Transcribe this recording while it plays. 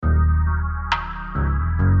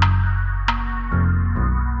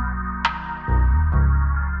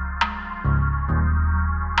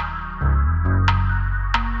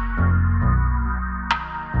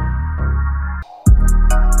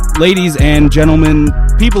Ladies and gentlemen,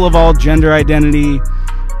 people of all gender identity,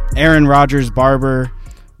 Aaron Rodgers Barber,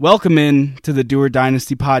 welcome in to the Doer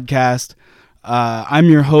Dynasty podcast. I'm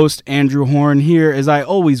your host, Andrew Horn, here as I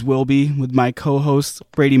always will be with my co-hosts,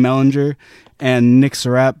 Brady Mellinger and Nick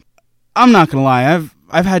Sarep. I'm not going to lie,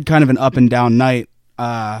 I've had kind of an up and down night.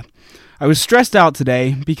 I was stressed out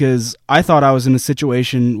today because I thought I was in a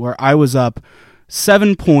situation where I was up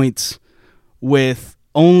 7 points with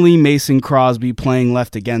only Mason Crosby playing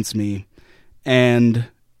left against me. And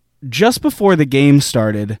just before the game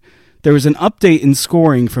started, there was an update in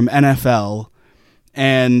scoring from NFL.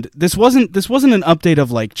 And this wasn't an update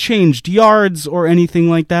of like changed yards or anything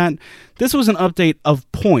like that. This was an update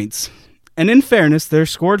of points. And in fairness, they're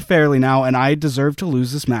scored fairly now, and I deserve to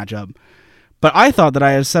lose this matchup. But I thought that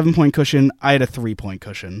I had a 7-point cushion. I had a 3-point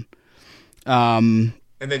cushion. And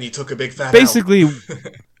then you took a big fat basically,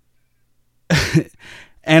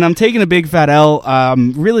 and I'm taking a big fat L.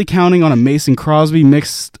 Really counting on a Mason Crosby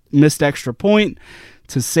missed extra point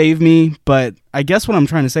to save me. But I guess what I'm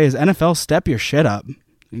trying to say is NFL, step your shit up.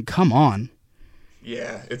 And come on.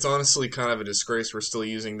 Yeah, it's honestly kind of a disgrace we're still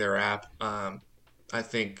using their app. I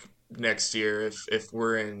think next year, if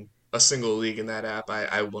we're in a single league in that app,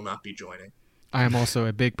 I will not be joining. I am also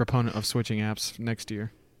a big proponent of switching apps next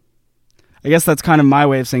year. I guess that's kind of my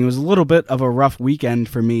way of saying it was a little bit of a rough weekend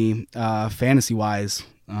for me, fantasy-wise.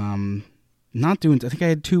 I think I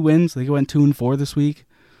had 2 wins. I think I went 2-4 this week.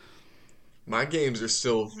 My games are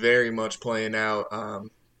still very much playing out.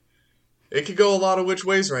 It could go a lot of which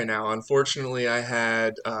ways right now. Unfortunately, I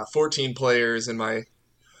had 14 players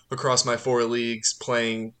across my 4 leagues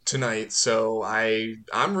playing tonight, so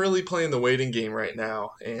I'm really playing the waiting game right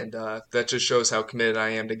now, and that just shows how committed I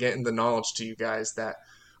am to getting the knowledge to you guys that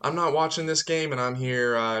I'm not watching this game, and I'm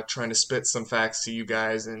here trying to spit some facts to you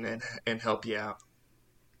guys and help you out.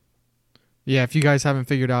 Yeah, if you guys haven't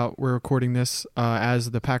figured out, we're recording this as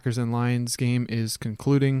the Packers and Lions game is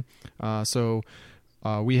concluding, so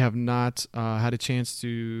we have not had a chance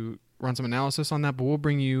to run some analysis on that, but we'll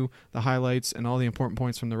bring you the highlights and all the important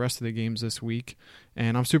points from the rest of the games this week.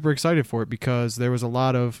 And I'm super excited for it because there was a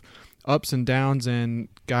lot of ups and downs and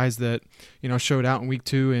guys that, showed out in week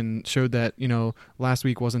 2 and showed that, last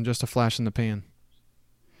week wasn't just a flash in the pan.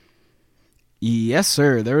 Yes,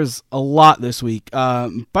 sir. There was a lot this week.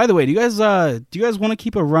 By the way, do you guys want to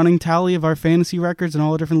keep a running tally of our fantasy records in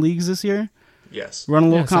all the different leagues this year? Yes. Run a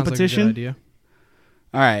little competition? Sounds like a good idea.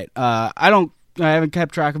 All right. I haven't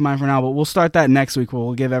kept track of mine for now, but we'll start that next week where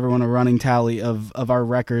we'll give everyone a running tally of our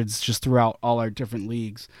records just throughout all our different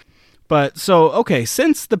leagues. But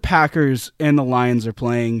since the Packers and the Lions are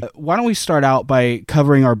playing, why don't we start out by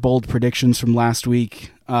covering our bold predictions from last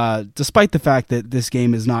week, despite the fact that this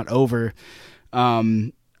game is not over.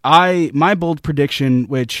 My bold prediction,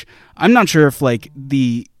 which I'm not sure if like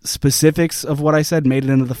the specifics of what I said made it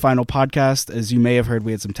into the final podcast. As you may have heard,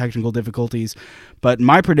 we had some technical difficulties, but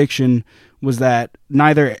my prediction was that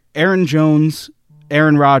neither Aaron Jones,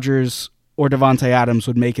 Aaron Rodgers, or Davante Adams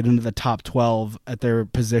would make it into the top 12 at their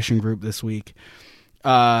position group this week.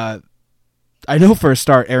 I know for a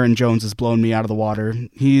start, Aaron Jones has blown me out of the water.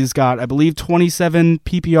 He's got, I believe, 27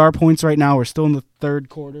 PPR points right now. We're still in the third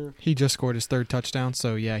quarter. He just scored his 3rd touchdown,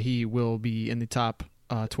 so yeah, he will be in the top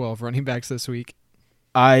 12 running backs this week.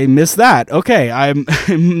 I missed that. Okay, I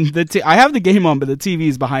have the game on, but the TV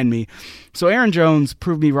is behind me. So Aaron Jones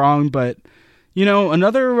proved me wrong, but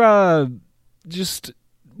another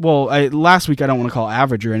last week I don't want to call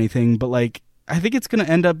average or anything, but like I think it's going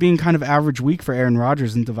to end up being kind of average week for Aaron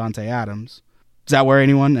Rodgers and Davante Adams. Does that worry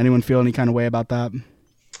anyone feel any kind of way about that?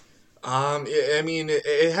 I mean,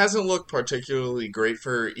 it hasn't looked particularly great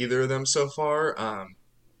for either of them so far.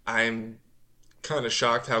 I'm kind of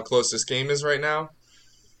shocked how close this game is right now.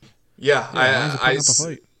 Yeah,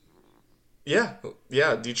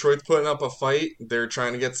 Detroit's putting up a fight. They're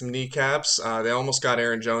trying to get some kneecaps. They almost got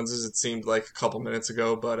Aaron Jones's, it seemed like a couple minutes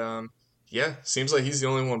ago, but seems like he's the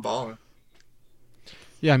only one balling.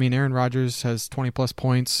 Yeah, I mean, Aaron Rodgers has 20-plus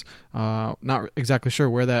points. Not exactly sure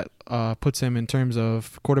where that puts him in terms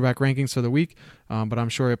of quarterback rankings for the week, but I'm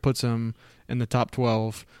sure it puts him in the top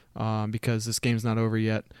 12 because this game's not over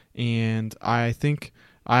yet. And I think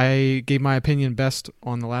I gave my opinion best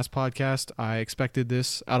on the last podcast. I expected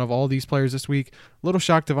this out of all these players this week. A little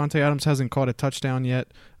shocked Davante Adams hasn't caught a touchdown yet,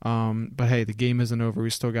 but hey, the game isn't over.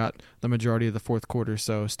 We still got the majority of the 4th quarter,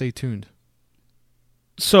 so stay tuned.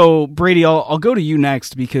 So, Brady, I'll go to you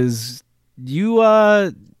next because you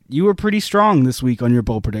were pretty strong this week on your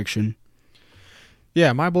bold prediction.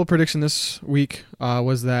 Yeah, my bold prediction this week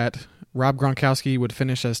was that Rob Gronkowski would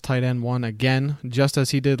finish as tight end 1 again, just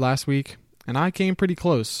as he did last week, and I came pretty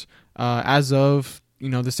close. As of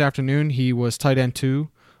this afternoon he was tight end 2,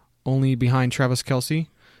 only behind Travis Kelce.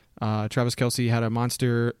 Travis Kelce had a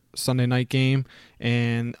monster Sunday night game,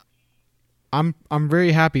 and I'm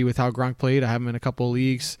very happy with how Gronk played. I have him in a couple of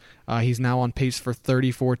leagues. He's now on pace for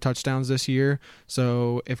 34 touchdowns this year.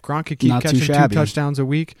 So if Gronk could keep catching 2 touchdowns a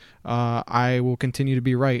week, I will continue to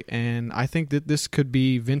be right. And I think that this could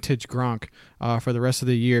be vintage Gronk for the rest of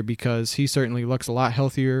the year, because he certainly looks a lot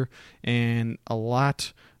healthier and a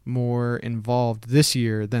lot more involved this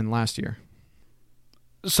year than last year.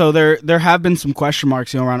 So there have been some question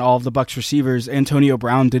marks, around all of the Bucs receivers. Antonio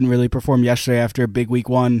Brown didn't really perform yesterday after a big week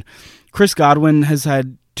 1. Chris Godwin has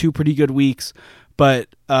had 2 pretty good weeks, but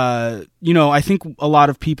I think a lot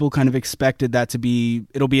of people kind of expected that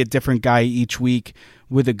it'll be a different guy each week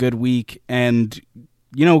with a good week, and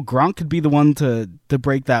Gronk could be the one to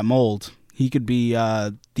break that mold. He could be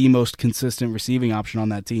the most consistent receiving option on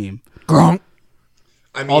that team. Gronk.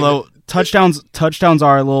 Although touchdowns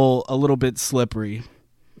are a little bit slippery.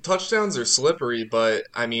 Touchdowns are slippery, but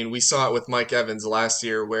we saw it with Mike Evans last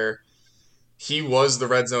year, where he was the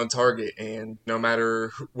red zone target, and no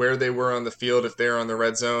matter where they were on the field, if they're on the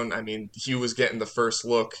red zone, he was getting the first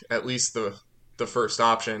look, at least the first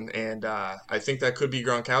option, and I think that could be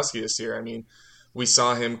Gronkowski this year. We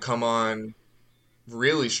saw him come on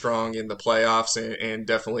really strong in the playoffs and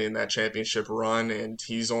definitely in that championship run, and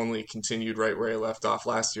he's only continued right where he left off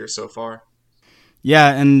last year so far.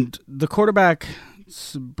 Yeah, and the quarterback,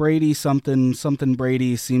 Brady something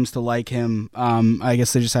Brady, seems to like him. I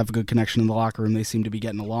guess they just have a good connection in the locker room. They seem to be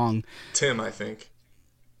getting along. Tim, I think.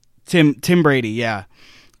 Tim Brady, yeah.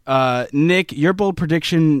 Nick, your bold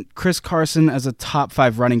prediction, Chris Carson as a top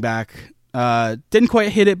 5 running back. Didn't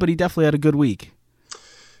quite hit it, but he definitely had a good week.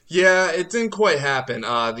 Yeah, it didn't quite happen.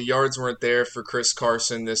 The yards weren't there for Chris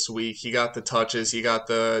Carson this week. He got the touches. He got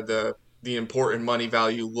the important money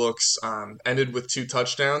value looks, ended with 2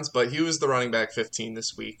 touchdowns, but he was the running back 15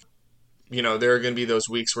 this week. There are going to be those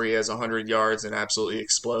weeks where he has 100 yards and absolutely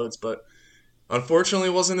explodes, but unfortunately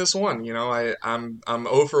it wasn't this one. I'm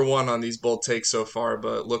 0 for 1 on these bold takes so far,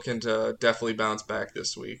 but looking to definitely bounce back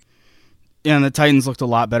this week. Yeah, and the Titans looked a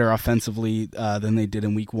lot better offensively than they did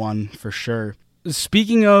in week 1, for sure.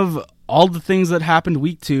 Speaking of all the things that happened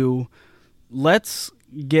week 2, let's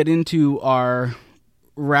get into our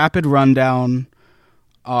rapid rundown,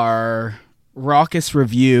 our raucous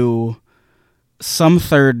review, some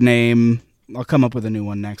third name. I'll come up with a new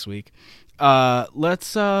one next week.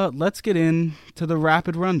 Let's get into the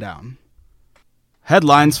rapid rundown.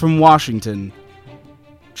 Headlines from Washington.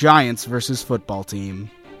 Giants versus football team.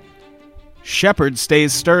 Shepard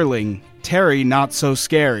stays Sterling. Terry not so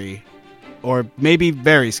scary. Or maybe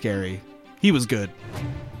very scary. He was good.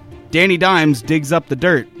 Danny Dimes digs up the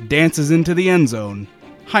dirt, dances into the end zone.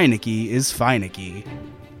 Heineke is Feineke.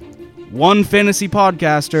 One fantasy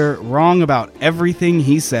podcaster wrong about everything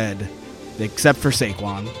he said, except for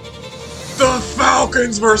Saquon. The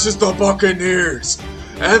Falcons versus the Buccaneers.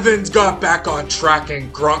 Evans got back on track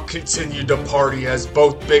and Gronk continued to party as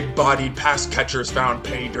both big-bodied pass catchers found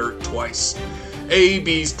pay dirt twice.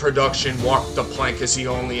 AB's production walked the plank as he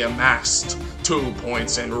only amassed 2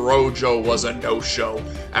 points, and Rojo was a no-show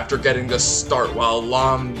after getting the start, while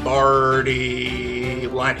Lenny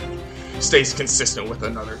stays consistent with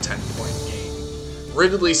another 10-point game.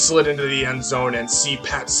 Ridley slid into the end zone, and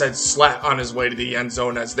C-Pat said slat on his way to the end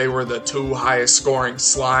zone, as they were the 2 highest scoring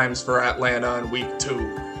slimes for Atlanta in week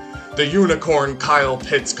 2. The unicorn Kyle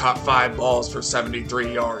Pitts caught 5 balls for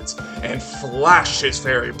 73 yards and flashed his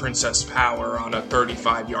fairy princess power on a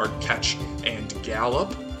 35-yard catch and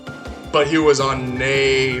gallop, but he was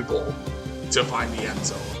unable to find the end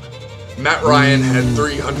zone. Matt Ryan had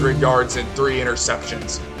 300 yards and 3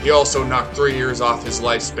 interceptions. He also knocked 3 years off his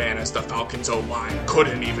lifespan, as the Falcons' O-line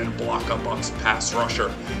couldn't even block a Bucs pass rusher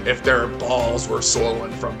if their balls were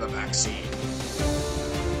swollen from the vaccine.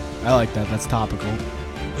 I like that. That's topical.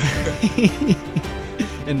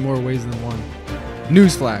 In more ways than one.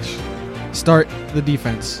 Newsflash. Start the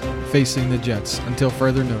defense facing the Jets until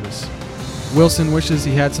further notice. Wilson wishes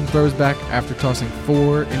he had some throws back after tossing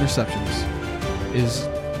 4 interceptions. Is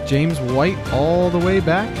James White all the way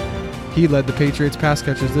back? He led the Patriots pass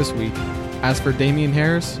catchers this week. As for Damian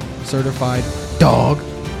Harris, certified dog.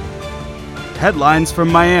 Headlines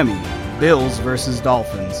from Miami. Bills versus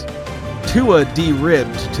Dolphins. Tua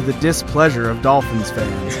de-ribbed to the displeasure of Dolphins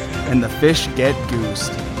fans, and the fish get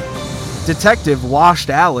goosed. Detective Washed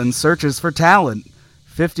Allen searches for talent.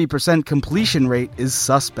 50% completion rate is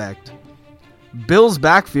suspect. Bills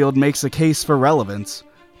backfield makes a case for relevance.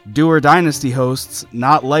 Doer Dynasty hosts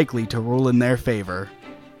not likely to rule in their favor.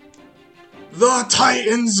 The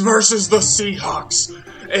Titans versus the Seahawks.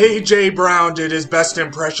 A.J. Brown did his best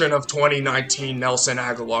impression of 2019 Nelson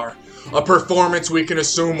Aguilar, a performance we can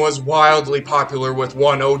assume was wildly popular with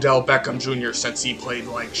one Odell Beckham Jr. since he played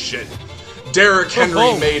like shit. Derrick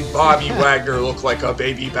Henry made Bobby Wagner look like a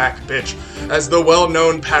baby back bitch, as the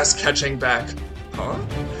well-known pass-catching back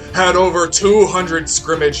had over 200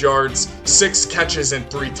 scrimmage yards, 6 catches, and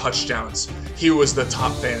 3 touchdowns. He was the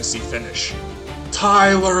top fantasy finish.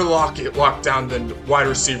 Tyler Lockett locked down the wide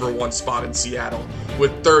receiver 1 spot in Seattle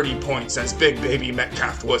with 30 points, as Big Baby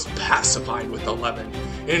Metcalf was pacified with 11.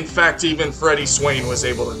 In fact, even Freddie Swain was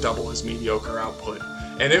able to double his mediocre output.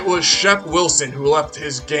 And it was Shep Wilson who left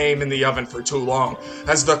his game in the oven for too long,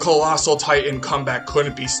 as the colossal Titan comeback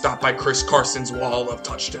couldn't be stopped by Chris Carson's wall of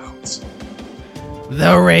touchdowns.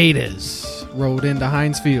 The Raiders rolled into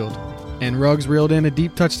Heinz Field, and Ruggs reeled in a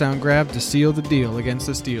deep touchdown grab to seal the deal against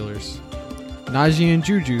the Steelers. Najee and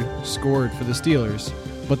Juju scored for the Steelers,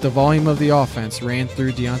 but the volume of the offense ran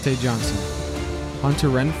through Deontay Johnson. Hunter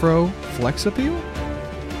Renfrow flex appeal?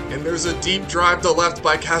 And there's a deep drive to left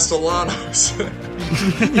by Castellanos.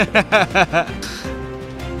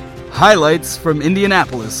 Highlights from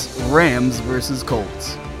Indianapolis, Rams versus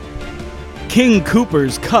Colts. King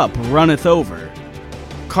Cooper's cup runneth over.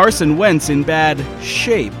 Carson Wentz in bad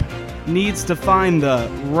shape needs to find the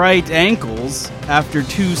right ankles after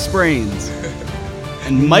 2 sprains.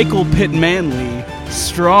 And Michael Pitt Manley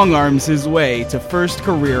strong arms his way to first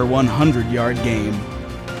career 100-yard game.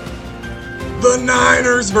 The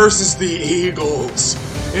Niners versus the Eagles.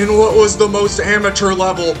 In what was the most amateur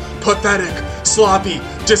level, pathetic, sloppy,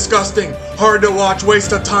 disgusting, hard to watch,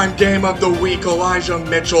 waste of time game of the week, Elijah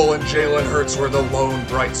Mitchell and Jalen Hurts were the lone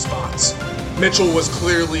bright spots. Mitchell was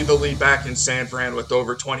clearly the lead back in San Fran with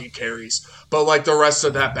over 20 carries, but like the rest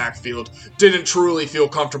of that backfield, didn't truly feel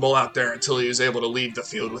comfortable out there until he was able to leave the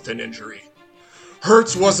field with an injury.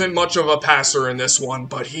 Hurts wasn't much of a passer in this one,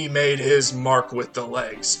 but he made his mark with the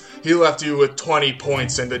legs. He left you with 20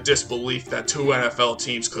 points and the disbelief that 2 NFL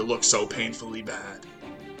teams could look so painfully bad.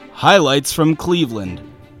 Highlights from Cleveland,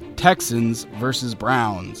 Texans versus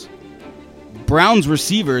Browns. Browns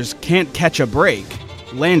receivers can't catch a break.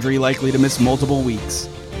 Landry likely to miss multiple weeks.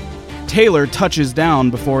 Taylor touches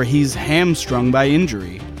down before he's hamstrung by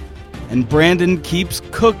injury. And Brandon keeps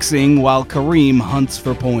cooksing while Kareem hunts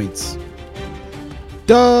for points.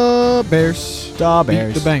 Da Bears. Da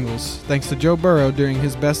Bears. Beat the Bengals, thanks to Joe Burrow during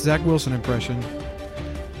his best Zach Wilson impression.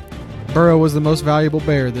 Burrow was the most valuable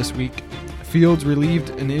Bear this week. Fields relieved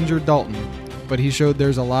an injured Dalton, but he showed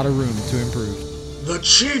there's a lot of room to improve. The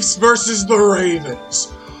Chiefs versus the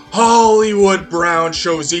Ravens. Hollywood Brown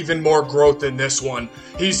shows even more growth in this one.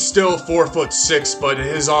 He's still 4'6", but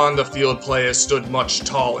his on-the-field play has stood much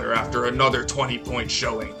taller after another 20-point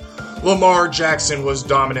showing. Lamar Jackson was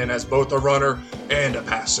dominant as both a runner and a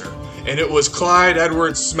passer, and it was Clyde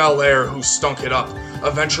Edwards-Helaire who stunk it up,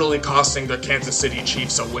 eventually costing the Kansas City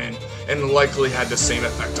Chiefs a win, and likely had the same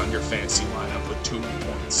effect on your fantasy lineup with 2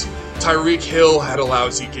 points. Tyreek Hill had a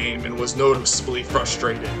lousy game and was noticeably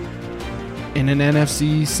frustrated. In an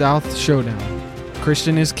NFC South showdown,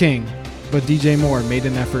 Christian is king, but DJ Moore made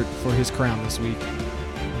an effort for his crown this week.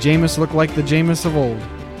 Jameis looked like the Jameis of old,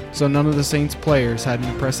 so none of the Saints players had an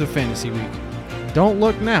impressive fantasy week. Don't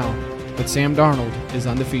look now, but Sam Darnold is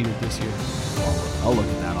undefeated this year. I'll look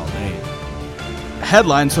at that all day.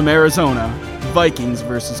 Headlines from Arizona, Vikings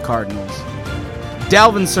versus Cardinals.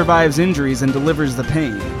 Dalvin survives injuries and delivers the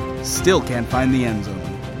pain. Still can't find the end zone.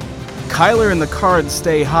 Kyler and the Cards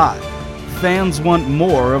stay hot. Fans want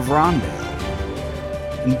more of Rondale.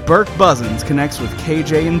 And Burke Buzzins connects with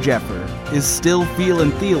KJ and Jeffer, is still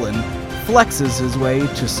feelin' Thielen, flexes his way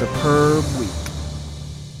to superb week.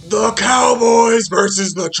 The Cowboys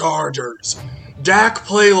versus the Chargers. Dak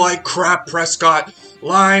played like crap. Prescott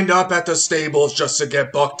lined up at the stables just to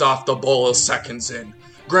get bucked off the bolus seconds in.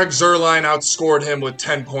 Greg Zuerlein outscored him with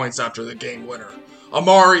 10 points after the game winner.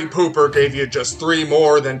 Amari Pooper gave you just 3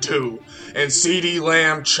 more than 2, and CeeDee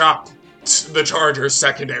Lamb chopped the Chargers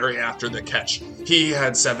secondary after the catch. He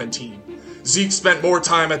had 17. Zeke spent more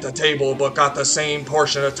time at the table but got the same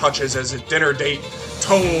portion of touches as his dinner date,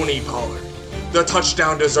 Tony Pollard. The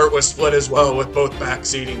touchdown dessert was split as well, with both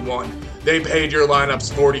backs eating 1. They paid your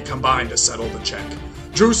lineups 40 combined to settle the check.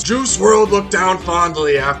 Juice WRLD looked down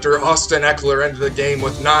fondly after Austin Eckler ended the game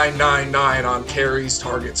with 999 on carries,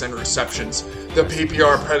 targets, and receptions. The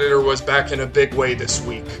PPR Predator was back in a big way this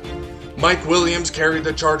week. Mike Williams carried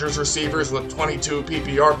the Chargers receivers with 22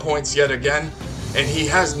 PPR points yet again, and he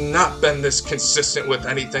has not been this consistent with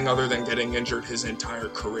anything other than getting injured his entire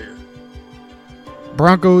career.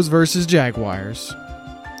 Broncos versus Jaguars.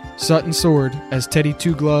 Sutton soared as Teddy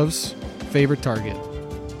Two Gloves favorite target.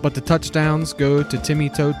 But the touchdowns go to Timmy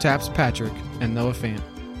Toe Taps Patrick and Noah Fant.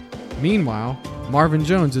 Meanwhile, Marvin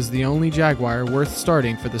Jones is the only Jaguar worth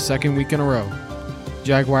starting for the second week in a row.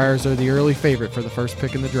 Jaguars are the early favorite for the first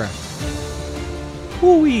pick in the draft.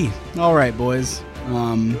 Woo-wee. All right, boys.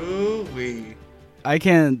 Ooh-wee. I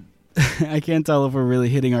can't tell if we're really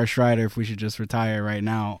hitting our stride or if we should just retire right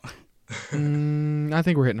now. I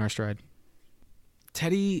think we're hitting our stride.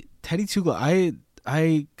 Teddy Two Gloves.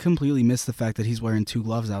 I completely missed the fact that he's wearing two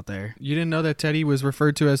gloves out there. You didn't know that Teddy was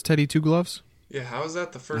referred to as Teddy Two Gloves? Yeah, how is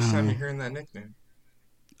that the first time you're hearing that nickname?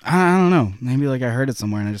 I don't know. Maybe like I heard it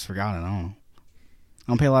somewhere and I just forgot it. I don't know. I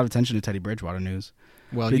don't pay a lot of attention to Teddy Bridgewater news.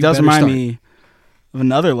 Well, but he does remind me of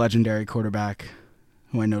another legendary quarterback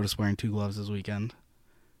who I noticed wearing two gloves this weekend.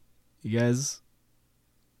 You guys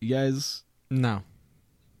No.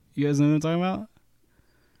 You guys know what I'm talking about?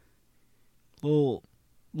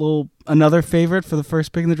 Little another favorite for the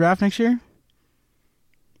first pick in the draft next year?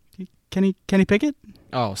 Kenny Pickett?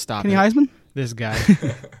 Oh, stop Kenny it. Heisman? This guy.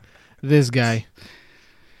 This guy.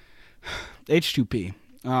 H2P.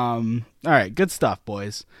 All right, good stuff,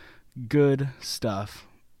 boys. Good stuff.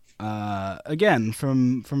 Again,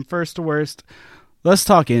 from first to worst, let's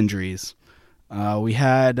talk injuries. We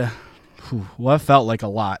had what felt like a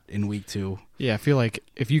lot in week 2. Yeah, I feel like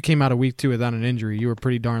if you came out of week 2 without an injury, you were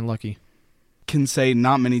pretty darn lucky. Can say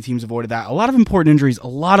not many teams avoided that. A lot of important injuries, a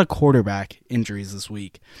lot of quarterback injuries this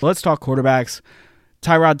week. Let's talk quarterbacks.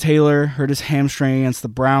 Tyrod Taylor hurt his hamstring against the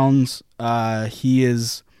Browns. He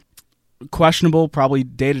is questionable, probably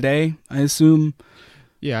day-to-day, I assume.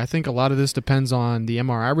 Yeah, I think a lot of this depends on the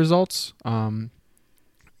MRI results. Ian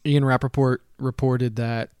Rappaport reported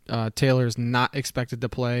that Taylor is not expected to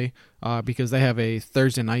play because they have a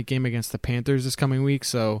Thursday night game against the Panthers this coming week,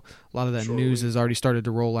 so a lot of that news has already started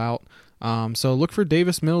to roll out. So look for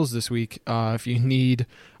Davis Mills this week if you need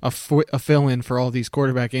a fill-in for all these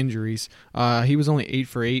quarterback injuries. He was only 8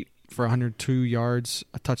 for 8 for 102 yards,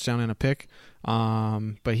 a touchdown and a pick,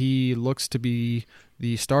 but he looks to be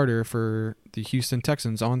the starter for the Houston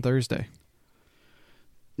Texans on Thursday.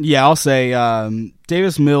 Yeah, I'll say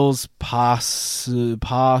Davis Mills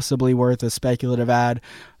possibly worth a speculative ad.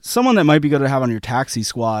 Someone that might be good to have on your taxi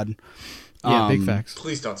squad. Yeah, big facts.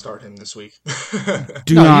 Please don't start him this week.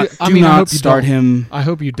 Do not start him. I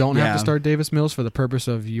hope you don't have to start Davis Mills for the purpose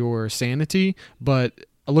of your sanity, but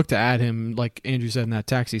I look to add him, like Andrew said, in that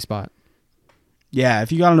taxi spot. Yeah,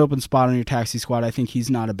 if you got an open spot on your taxi squad, I think he's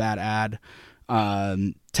not a bad ad.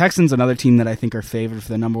 Texans, another team that I think are favored for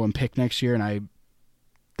the number 1 pick next year, and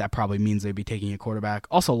that probably means they'd be taking a quarterback.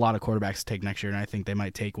 Also, a lot of quarterbacks to take next year, and I think they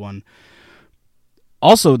might take one.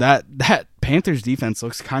 Also, that Panthers defense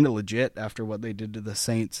looks kind of legit after what they did to the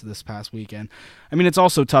Saints this past weekend. I mean, it's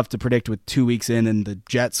also tough to predict with 2 weeks in, and the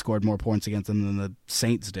Jets scored more points against them than the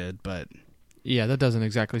Saints did. But yeah, that doesn't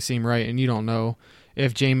exactly seem right, and you don't know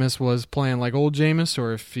if Jameis was playing like old Jameis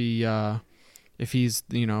or if he's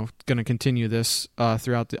going to continue this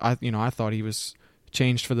throughout the. I thought he was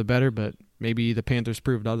changed for the better, but maybe the Panthers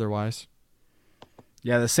proved otherwise.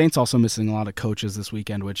 Yeah, the Saints also missing a lot of coaches this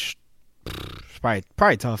weekend, which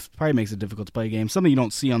probably tough. Probably makes it difficult to play a game. Something you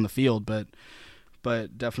don't see on the field, but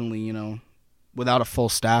definitely, without a full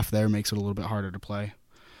staff there makes it a little bit harder to play.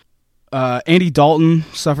 Andy Dalton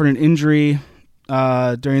suffered an injury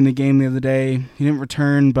during the game the other day. He didn't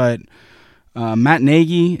return, but Matt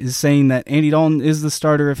Nagy is saying that Andy Dalton is the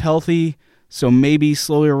starter if healthy, so maybe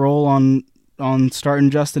slowly roll on starting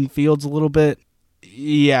Justin Fields a little bit.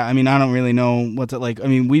 Yeah, I mean, I don't really know what's it like. I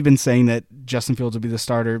mean, we've been saying that Justin Fields will be the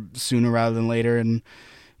starter sooner rather than later, and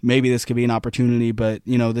maybe this could be an opportunity, but,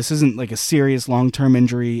 this isn't like a serious long-term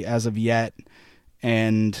injury as of yet,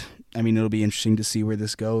 and, I mean, it'll be interesting to see where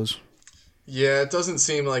this goes. Yeah, it doesn't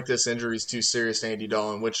seem like this injury is too serious to Andy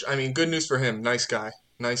Dalton, which, I mean, good news for him. Nice guy,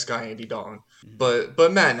 Andy Dalton.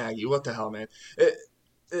 But Matt Nagy, what the hell, man?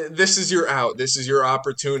 This is your out. This is your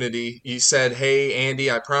opportunity. You said, hey, Andy,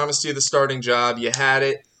 I promised you the starting job. You had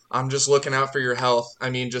it. I'm just looking out for your health. I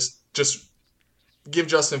mean, just give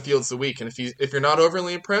Justin Fields the week. And if you're not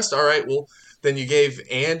overly impressed, all right, well, then you gave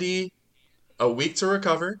Andy a week to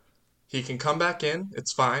recover. He can come back in.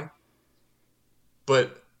 It's fine.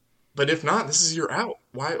 But if not, this is your out.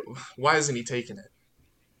 Why isn't he taking it?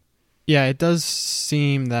 Yeah, it does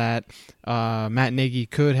seem that Matt Nagy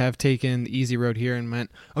could have taken the easy road here and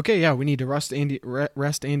meant, okay, yeah, we need to rest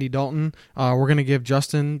Andy Dalton. We're going to give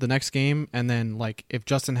Justin the next game, and then if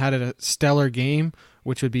Justin had a stellar game,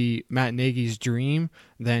 which would be Matt Nagy's dream,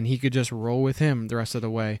 then he could just roll with him the rest of the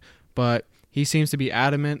way. But he seems to be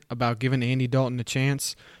adamant about giving Andy Dalton a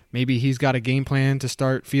chance. Maybe he's got a game plan to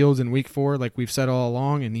start Fields in week 4, like we've said all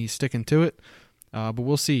along, and he's sticking to it. But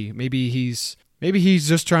we'll see. Maybe he's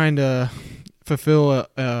just trying to fulfill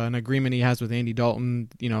an agreement he has with Andy Dalton,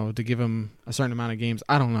 to give him a certain amount of games.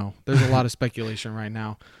 I don't know. There's a lot of speculation right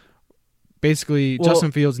now. Basically,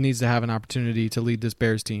 Justin Fields needs to have an opportunity to lead this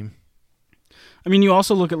Bears team. I mean, you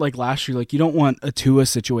also look at like last year, like you don't want a Tua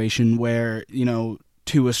situation where,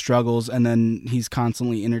 Tua struggles and then he's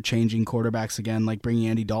constantly interchanging quarterbacks again, like bringing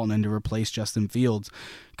Andy Dalton in to replace Justin Fields,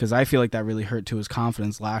 because I feel like that really hurt Tua's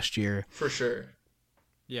confidence last year. For sure.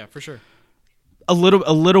 Yeah, for sure. A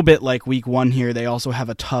little bit like week 1 here, they also have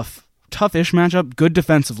a tough-ish matchup. Good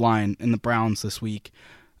defensive line in the Browns this week.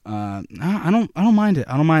 I don't mind it.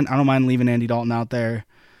 I don't mind leaving Andy Dalton out there.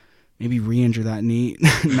 Maybe re-injure that knee.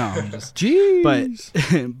 No, just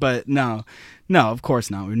jeez. But no, of course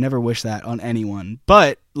not. We never wish that on anyone.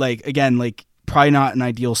 But probably not an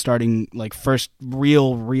ideal starting first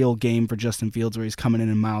real game for Justin Fields where he's coming in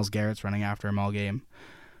and Myles Garrett's running after him all game.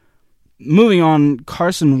 Moving on,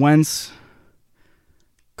 Carson Wentz.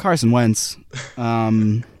 For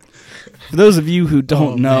those of you who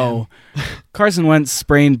don't know, Carson Wentz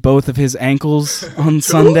sprained both of his ankles on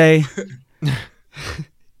Sunday.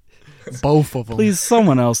 Both of them. Please,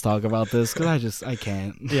 someone else talk about this because I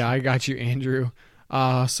can't. Yeah, I got you, Andrew.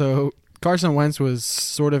 So Carson Wentz was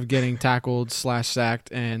sort of getting tackled /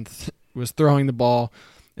 sacked and was throwing the ball.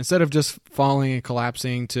 Instead of just falling and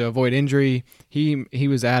collapsing to avoid injury, he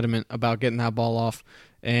was adamant about getting that ball off,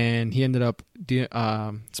 and he ended up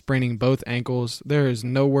spraining both ankles. There is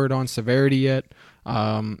no word on severity yet,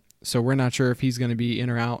 so we're not sure if he's going to be in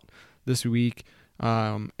or out this week.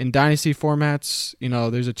 In dynasty formats,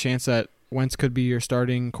 there's a chance that Wentz could be your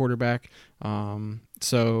starting quarterback.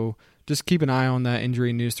 So just keep an eye on that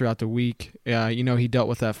injury news throughout the week. He dealt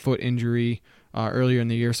with that foot injury earlier in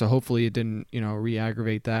the year, so hopefully it didn't,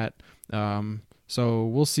 re-aggravate that. So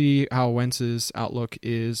we'll see how Wentz's outlook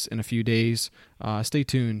is in a few days. Stay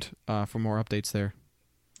tuned for more updates there.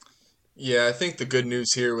 Yeah, I think the good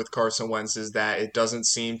news here with Carson Wentz is that it doesn't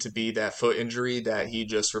seem to be that foot injury that he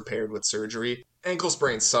just repaired with surgery. Ankle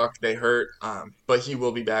sprains suck, they hurt, but he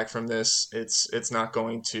will be back from this. It's not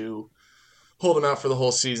going to hold him out for the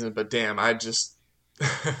whole season, but damn,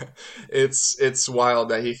 it's wild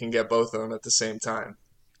that he can get both of them at the same time.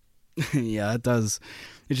 Yeah, it does.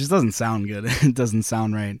 It just doesn't sound good. It doesn't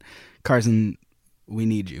sound right. Carson, we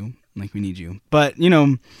need you. We need you. But,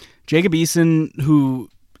 Jacob Eason,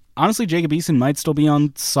 honestly, Jacob Eason might still be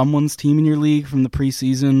on someone's team in your league from the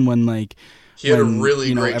preseason when, he had a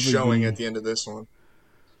really great showing at the end of this one.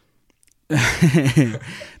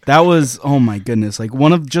 That was, oh my goodness,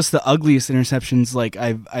 one of just the ugliest interceptions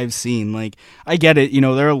I've seen. I get it,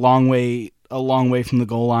 they're a long way from the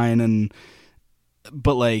goal line,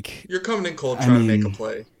 but you're coming in cold trying to make a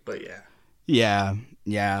play, but yeah,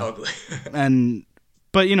 ugly.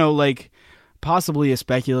 But possibly a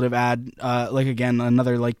speculative ad, again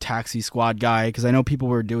another taxi squad guy, because I know people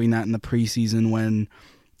were doing that in the preseason when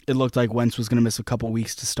it looked like Wentz was going to miss a couple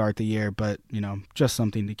weeks to start the year, but, just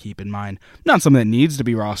something to keep in mind. Not something that needs to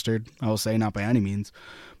be rostered, I will say, not by any means,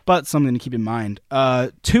 but something to keep in mind.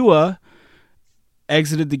 Tua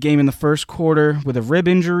exited the game in the first quarter with a rib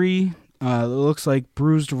injury. It looks like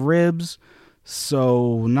bruised ribs,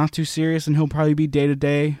 so not too serious, and he'll probably be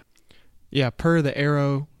day-to-day. Yeah, per the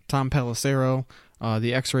Arrow, Tom Pelissero,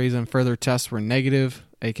 the x-rays and further tests were negative,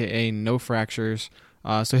 a.k.a. no fractures.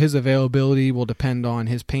 So his availability will depend on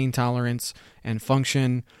his pain tolerance and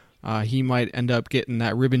function. He might end up getting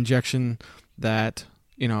that rib injection that,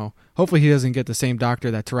 hopefully he doesn't get the same doctor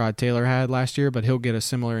that Tyrod Taylor had last year, but he'll get a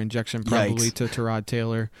similar injection probably to Tyrod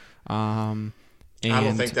Taylor. I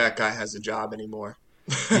don't think that guy has a job anymore.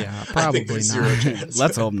 Yeah, probably not.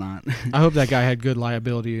 Let's hope not. I hope that guy had good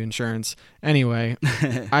liability insurance. Anyway,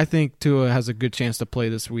 I think Tua has a good chance to play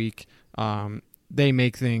this week. They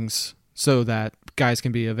make things so that guys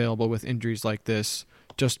can be available with injuries like this.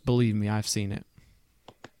 Just believe me, I've seen it.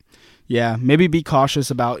 Yeah, maybe be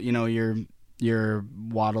cautious about, your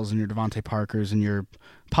Waddles and your Devontae Parkers and your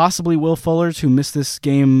possibly Will Fullers who missed this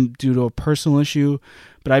game due to a personal issue,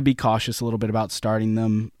 but I'd be cautious a little bit about starting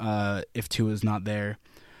them if Tua's not there.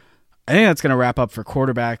 I think that's going to wrap up for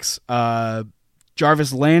quarterbacks.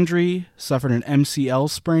 Jarvis Landry suffered an MCL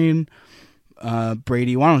sprain.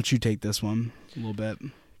 Brady, why don't you take this one a little bit?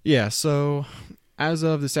 Yeah, so as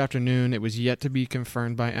of this afternoon, it was yet to be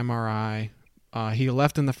confirmed by MRI. He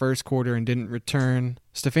left in the first quarter and didn't return.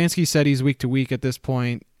 Stefanski said he's week to week at this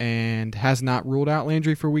point and has not ruled out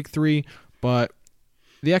Landry for week 3, but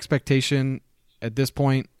the expectation at this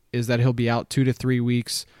point is that he'll be out 2 to 3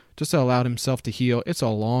 weeks just to allow himself to heal. It's a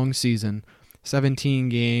long season, 17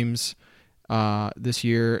 games this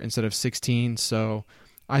year instead of 16, so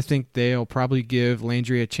I think they'll probably give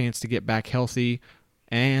Landry a chance to get back healthy,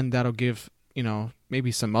 and that'll give,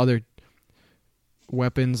 maybe some other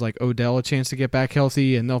weapons like Odell a chance to get back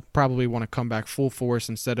healthy, and they'll probably want to come back full force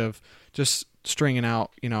instead of just stringing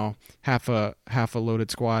out, half a loaded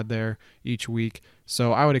squad there each week.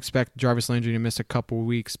 So I would expect Jarvis Landry to miss a couple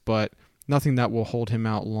weeks, but nothing that will hold him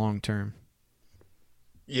out long term.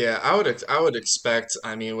 Yeah, I would expect.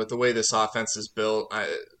 I mean, with the way this offense is built,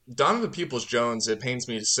 Donovan Peoples-Jones, it pains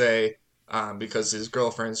me to say, because his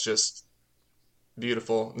girlfriend's just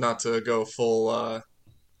beautiful. Not to go full.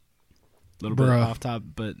 Little bit off top,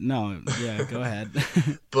 but no, yeah, go ahead.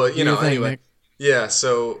 But anyway, yeah.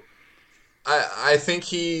 So I think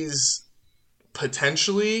he's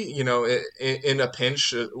potentially, in a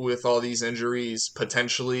pinch with all these injuries,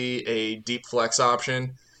 potentially a deep flex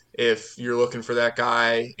option if you're looking for that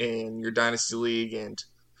guy in your dynasty league, and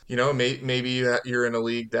maybe you're in a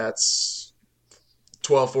league that's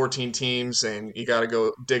 12, 14 teams, and you got to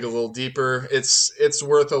go dig a little deeper. It's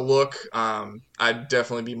worth a look. I'd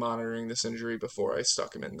definitely be monitoring this injury before I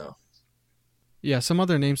stuck him in, though. Yeah, some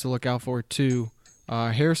other names to look out for, too.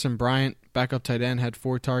 Harrison Bryant, backup tight end, had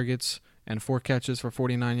 4 targets and 4 catches for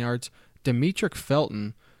 49 yards. Demetric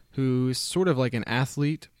Felton, who's sort of like an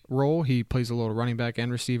athlete role. He plays a little running back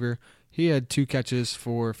and receiver. He had 2 catches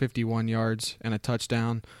for 51 yards and a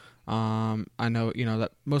touchdown. I know,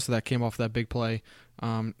 that most of that came off that big play.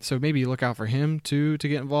 So maybe look out for him to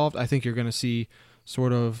get involved. I think you're going to see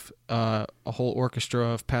sort of a whole orchestra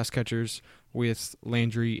of pass catchers with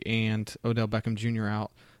Landry and Odell Beckham Jr.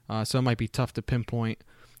 out. So it might be tough to pinpoint,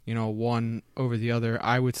 one over the other.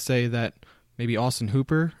 I would say that maybe Austin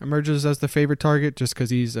Hooper emerges as the favorite target just because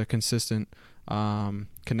he's a consistent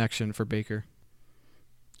connection for Baker.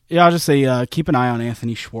 Yeah, I'll just say keep an eye on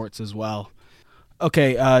Anthony Schwartz as well.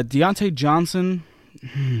 Okay, Deontay Johnson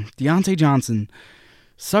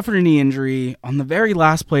suffered a knee injury on the very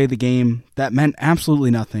last play of the game that meant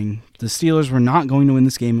absolutely nothing. The Steelers were not going to win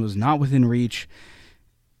this game. It was not within reach.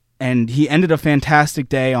 And he ended a fantastic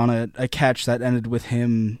day on a catch that ended with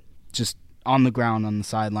him just on the ground on the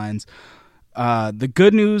sidelines. The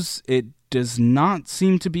good news, it does not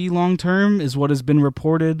seem to be long-term is what has been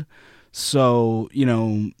reported. So,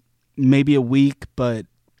 maybe a week, but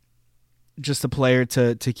just a player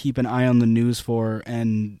to keep an eye on the news for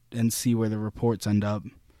and see where the reports end up.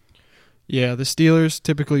 Yeah, the Steelers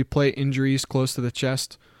typically play injuries close to the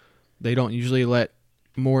chest. They don't usually let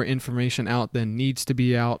more information out than needs to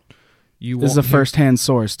be out. This is a first-hand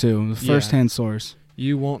source, too. First-hand source.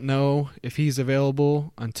 You won't know if he's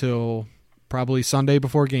available until probably Sunday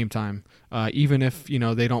before game time, even if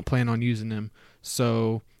they don't plan on using him.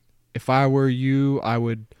 So if I were you, I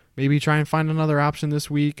would maybe try and find another option this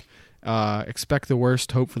week. Expect the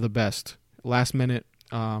worst, hope for the best. Last-minute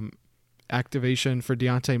activation for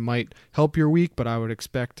Deontay might help your week, but I would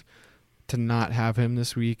expect to not have him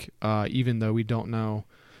this week, even though we don't know,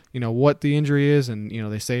 what the injury is, and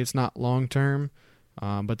they say it's not long term,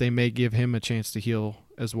 but they may give him a chance to heal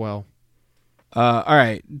as well. All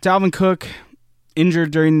right, Dalvin Cook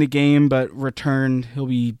injured during the game, but returned. He'll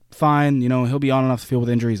be fine. He'll be on and off the field with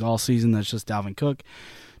injuries all season. That's just Dalvin Cook.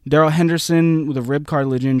 Darrell Henderson with a rib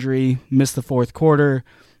cartilage injury missed the fourth quarter.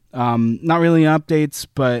 Not really updates,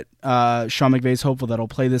 but Sean McVay's hopeful that he'll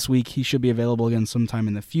play this week. He should be available again sometime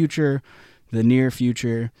in the near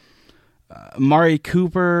future. Amari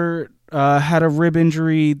Cooper had a rib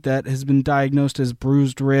injury that has been diagnosed as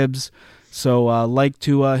bruised ribs. So like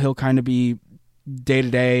Tua, he'll kind of be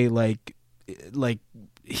day-to-day, like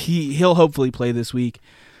he'll hopefully play this week.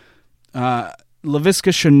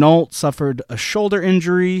 Laviska Shenault suffered a shoulder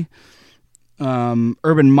injury.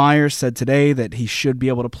 Urban Meyer said today that he should be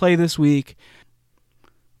able to play this week.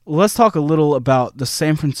 Let's talk a little about the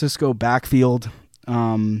San Francisco backfield.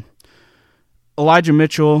 Elijah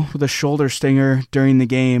Mitchell with a shoulder stinger during the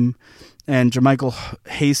game, and Jermichael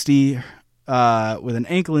Hasty with an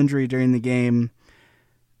ankle injury during the game.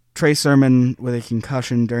 Trey Sermon with a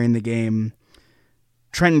concussion during the game.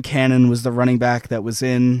 Trenton Cannon was the running back that was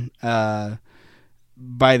in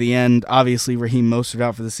by the end. Obviously, Raheem Mostert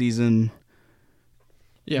out for the season.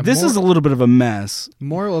 Yeah, this is a little bit of a mess.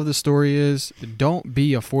 Moral of the story is don't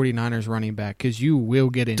be a 49ers running back because you will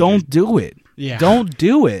get injured. Don't do it. Yeah. Don't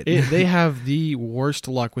do it. They have the worst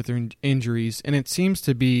luck with their injuries, and it seems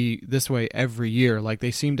to be this way every year. Like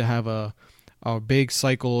they seem to have a big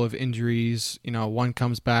cycle of injuries. One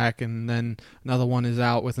comes back, and then another one is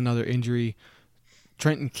out with another injury.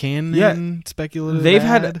 Trenton Cannon, speculative. They've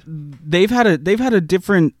had a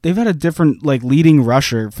different like leading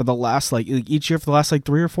rusher for the last each year for the last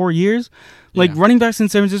 3 or 4 years. Running backs in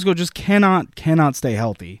San Francisco just cannot stay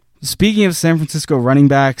healthy. Speaking of San Francisco running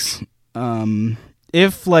backs, if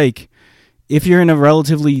you're in a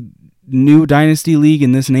relatively new dynasty league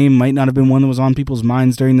and this name might not have been one that was on people's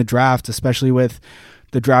minds during the draft, especially with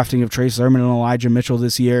the drafting of Trey Sermon and Elijah Mitchell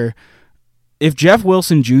this year, if Jeff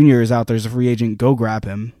Wilson Jr. is out there as a free agent, go grab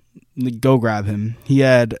him. Go grab him. He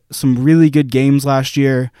had some really good games last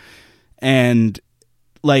year, and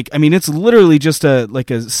it's literally just a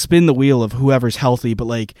spin the wheel of whoever's healthy,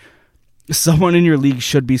 but someone in your league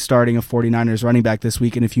should be starting a 49ers running back this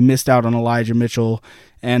week, and if you missed out on Elijah Mitchell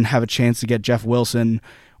and have a chance to get Jeff Wilson,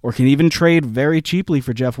 or can even trade very cheaply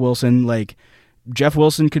for Jeff Wilson, Jeff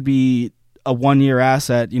Wilson could be a 1-year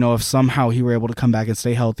asset, if somehow he were able to come back and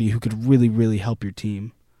stay healthy, who could really, really help your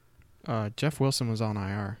team. Jeff Wilson was on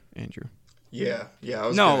IR, Andrew. Yeah.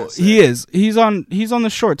 He is. He's on the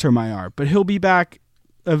short-term IR, but he'll be back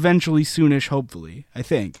eventually, soonish, hopefully. I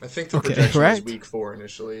think. The projection was week 4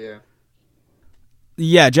 initially. Yeah.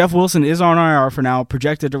 Yeah, Jeff Wilson is on IR for now,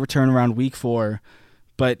 projected to return around week 4.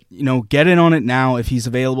 But get in on it now if he's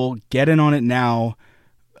available. Get in on it now,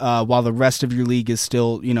 while the rest of your league is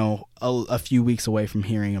still a few weeks away from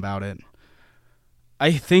hearing about it.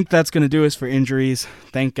 I think that's going to do us for injuries.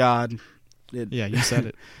 Thank God. Yeah, you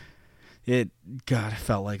said it. God, it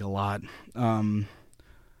felt like a lot.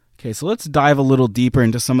 Okay, so let's dive a little deeper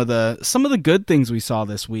into some of the good things we saw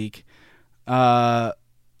this week.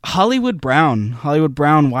 Hollywood Brown,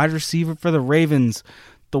 wide receiver for the Ravens,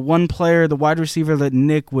 the one player, the wide receiver that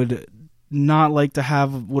Nick would like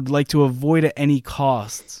to avoid at any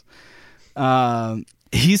costs.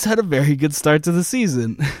 He's had a very good start to the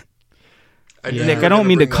season. Nick, I don't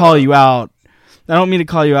mean to call you out. I don't mean to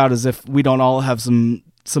call you out as if we don't all have some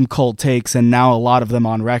cold takes, and now a lot of them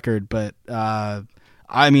on record. But I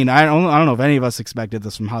don't know if any of us expected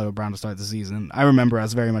this from Hollywood Brown to start the season. I remember I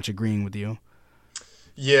was very much agreeing with you.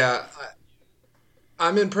 Yeah,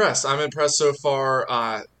 I'm impressed. So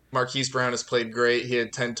far. Marquise Brown has played great. He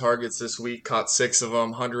had 10 targets this week, caught 6 of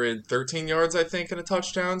them, 113 yards, I think, and a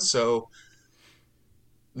touchdown. So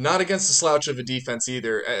not against the slouch of a defense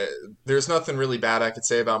either. There's nothing really bad I could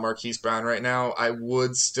say about Marquise Brown right now. I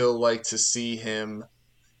would still like to see him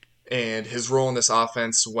and his role in this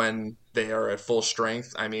offense when they are at full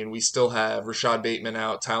strength. I mean, we still have Rashad Bateman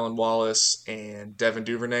out, Tylan Wallace, and Devin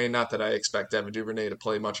Duvernay. Not that I expect Devin Duvernay to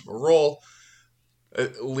play much of a role,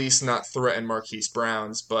 at least not threaten Marquise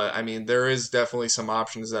Brown's. But, I mean, there is definitely some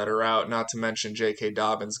options that are out, not to mention J.K.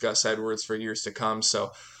 Dobbins, Gus Edwards for years to come.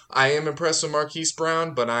 So I am impressed with Marquise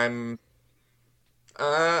Brown, but I'm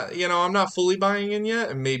not fully buying in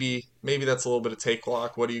yet, and maybe that's a little bit of take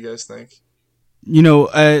lock. What do you guys think?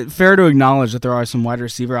 Fair to acknowledge that there are some wide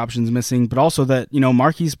receiver options missing, but also that,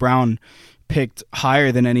 Marquise Brown picked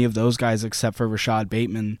higher than any of those guys except for Rashad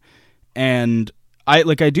Bateman. And I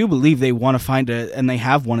do believe they want to and they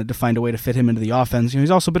have wanted to find a way to fit him into the offense. He's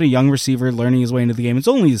also been a young receiver learning his way into the game. It's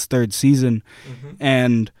only his 3rd season. Mm-hmm.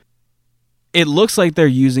 And it looks like they're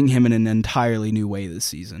using him in an entirely new way this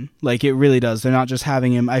season. It really does. They're not just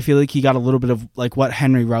having him. I feel like he got a little bit of what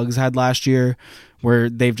Henry Ruggs had last year, where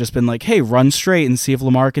they've just been hey, run straight and see if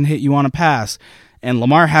Lamar can hit you on a pass. And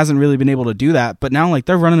Lamar hasn't really been able to do that. But now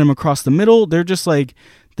they're running him across the middle. They're just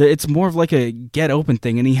it's more of a get open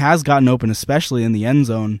thing. And he has gotten open, especially in the end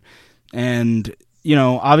zone. And,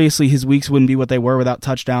 obviously his weeks wouldn't be what they were without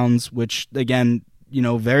touchdowns, which again,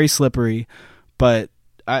 very slippery. But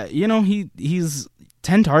he's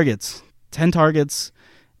 10 targets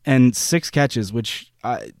and 6 catches, which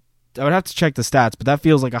I would have to check the stats, but that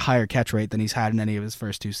feels like a higher catch rate than he's had in any of his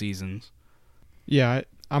first 2 seasons. Yeah,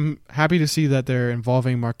 I'm happy to see that they're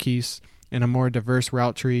involving Marquise in a more diverse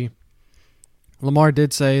route tree. Lamar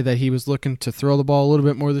did say that he was looking to throw the ball a little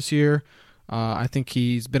bit more this year. I think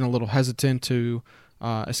he's been a little hesitant to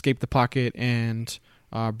escape the pocket and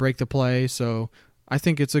break the play, so I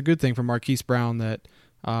think it's a good thing for Marquise Brown that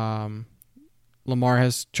Lamar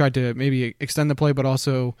has tried to maybe extend the play, but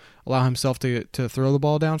also allow himself to throw the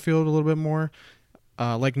ball downfield a little bit more.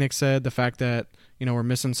 Like Nick said, the fact that we're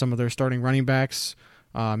missing some of their starting running backs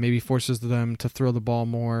maybe forces them to throw the ball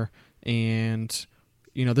more, and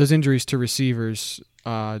those injuries to receivers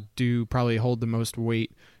do probably hold the most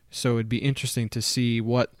weight. So it'd be interesting to see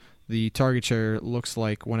what the target share looks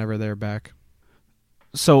like whenever they're back.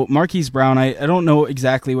 So Marquise Brown, I don't know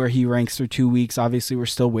exactly where he ranks through 2 weeks. Obviously, we're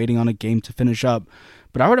still waiting on a game to finish up.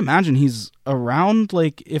 But I would imagine he's around,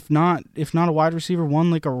 if not a wide receiver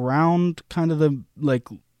 1, around kind of the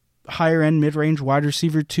higher end mid-range wide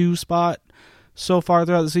receiver 2 spot so far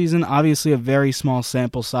throughout the season. Obviously, a very small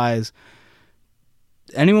sample size.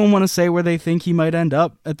 Anyone want to say where they think he might end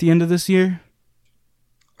up at the end of this year?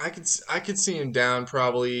 I could see him down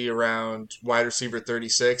probably around wide receiver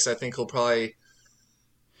 36. I think he'll probably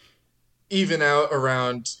even out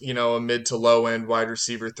around, a mid to low end wide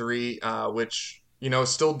receiver three, which,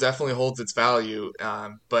 still definitely holds its value.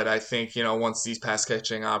 But I think, once these pass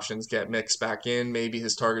catching options get mixed back in, maybe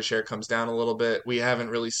his target share comes down a little bit. We haven't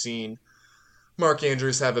really seen Mark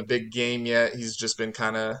Andrews have a big game yet. He's just been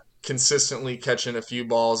kind of consistently catching a few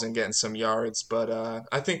balls and getting some yards. But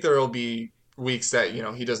I think there will be weeks that,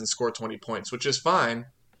 he doesn't score 20 points, which is fine.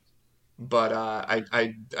 But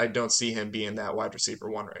I don't see him being that wide receiver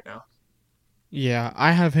one right now. Yeah,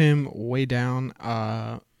 I have him way down,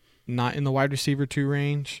 not in the wide receiver 2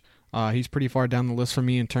 range. He's pretty far down the list for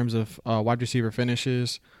me in terms of wide receiver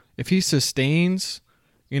finishes. If he sustains,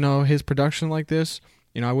 his production like this,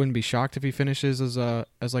 I wouldn't be shocked if he finishes as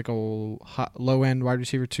like a low end wide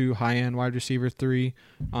receiver 2, high end wide receiver 3.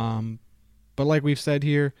 But like we've said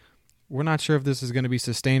here, we're not sure if this is going to be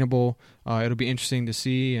sustainable. It'll be interesting to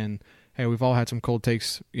see. And hey, we've all had some cold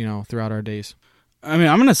takes, throughout our days. I mean,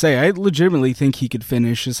 I'm going to say, I legitimately think he could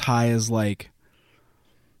finish as high as, like,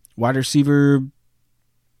 wide receiver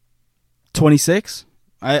 26.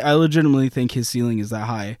 I legitimately think his ceiling is that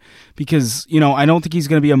high. Because, I don't think he's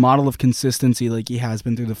going to be a model of consistency like he has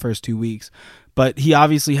been through the first 2 weeks. But he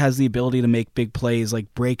obviously has the ability to make big plays,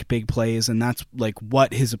 like break big plays, and that's, like,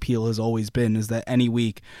 what his appeal has always been, is that any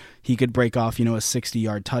week he could break off, a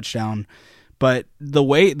 60-yard touchdown. But the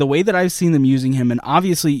way that I've seen them using him, and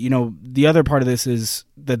obviously, the other part of this is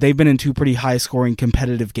that they've been in 2 pretty high-scoring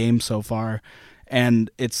competitive games so far,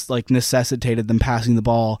 and it's like necessitated them passing the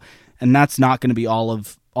ball, and that's not going to be all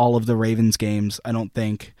of the Ravens games, I don't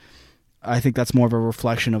think. I think that's more of a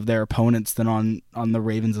reflection of their opponents than on the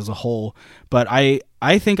Ravens as a whole. But I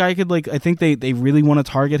think I think they really want to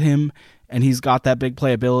target him, and he's got that big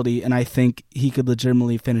playability, and I think he could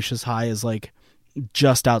legitimately finish as high as like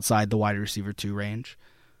just outside the wide receiver 2 range.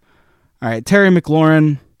 All right, Terry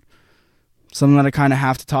McLaurin, something that I kind of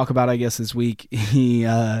have to talk about, I guess, this week. He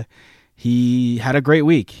had a great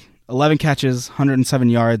week. 11 catches, 107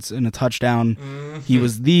 yards, and a touchdown. Mm-hmm. He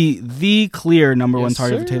was the clear number one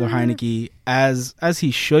target for Taylor Heinicke, as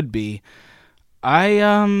he should be.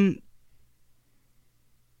 Does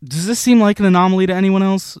this seem like an anomaly to anyone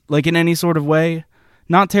else? Like in any sort of way?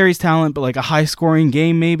 Not Terry's talent, but like a high-scoring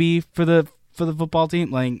game maybe for the football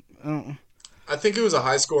team? Like, I think it was a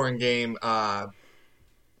high-scoring game, but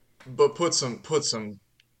put some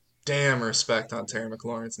damn respect on Terry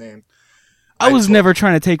McLaurin's name. I was never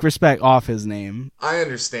trying to take respect off his name. I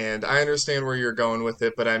understand where you're going with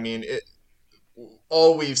it, but I mean,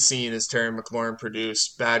 all we've seen is Terry McLaurin produce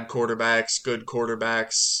bad quarterbacks, good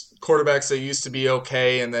quarterbacks that used to be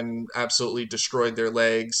okay and then absolutely destroyed their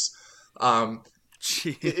legs.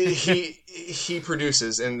 He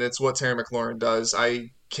produces, and that's what Terry McLaurin does.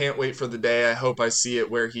 I can't wait for the day. I hope I see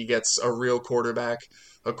it where he gets a real quarterback,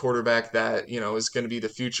 a quarterback that, is going to be the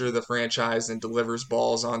future of the franchise and delivers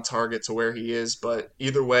balls on target to where he is. But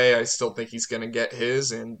either way, I still think he's going to get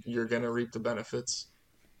his, and you're going to reap the benefits.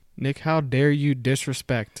 Nick, how dare you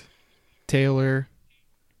disrespect Taylor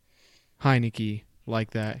Heinicke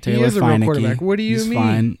like that? Taylor he is a Heinicke. real quarterback. What do you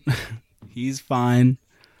mean? Fine. He's fine.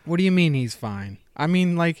 What do you mean he's fine? I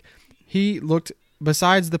mean, like, he looked,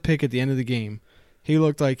 besides the pick at the end of the game, he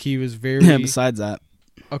looked like he was very... Yeah, besides that.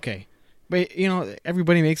 Okay. But,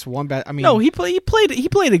 everybody makes one bad... I mean... No, he played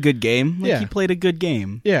a good game. Yeah. He played a good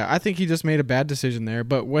game. Yeah, I think he just made a bad decision there.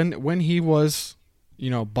 But when he was,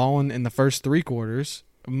 balling in the first 3 quarters,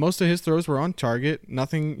 most of his throws were on target.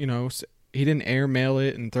 Nothing, he didn't airmail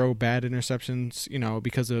it and throw bad interceptions,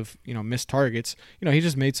 because of, missed targets. He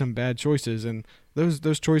just made some bad choices, and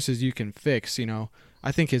those choices you can fix,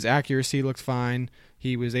 I think his accuracy looked fine.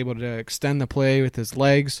 He was able to extend the play with his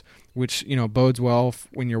legs, which, bodes well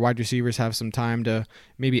when your wide receivers have some time to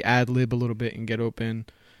maybe ad-lib a little bit and get open.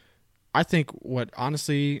 I think what,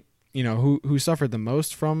 honestly, who suffered the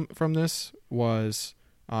most from this was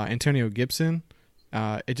Antonio Gibson.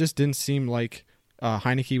 It just didn't seem like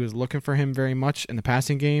Heinicke was looking for him very much in the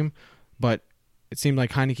passing game, but it seemed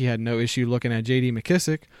like Heinicke had no issue looking at J.D.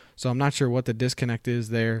 McKissic, so I'm not sure what the disconnect is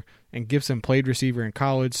there. And Gibson played receiver in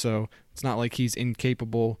college, so it's not like he's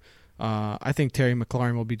incapable. I think Terry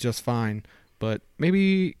McLaurin will be just fine, but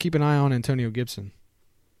maybe keep an eye on Antonio Gibson.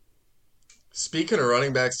 Speaking of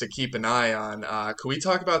running backs to keep an eye on, could we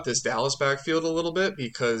talk about this Dallas backfield a little bit?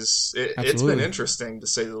 Because it's been interesting, to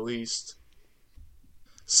say the least.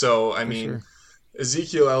 So, I mean... Sure.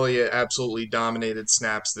 Ezekiel Elliott absolutely dominated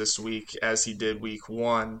snaps this week, as he did week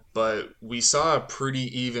 1, but we saw a pretty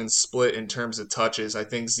even split in terms of touches. I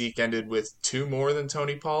think Zeke ended with 2 more than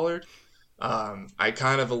Tony Pollard. I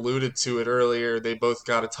kind of alluded to it earlier. They both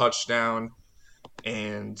got a touchdown,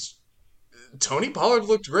 and Tony Pollard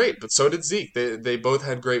looked great, but so did Zeke. They both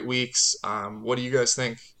had great weeks. What do you guys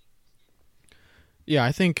think? Yeah,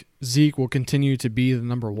 I think Zeke will continue to be the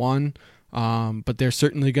number one, but there's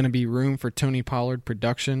certainly going to be room for Tony Pollard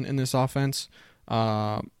production in this offense.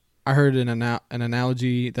 I heard an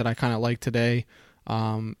analogy that I kind of like today.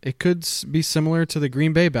 It could be similar to the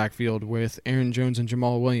Green Bay backfield with Aaron Jones and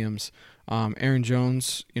Jamal Williams. Aaron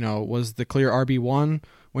Jones, was the clear RB1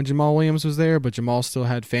 when Jamal Williams was there, but Jamal still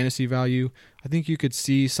had fantasy value. I think you could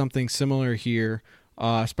see something similar here,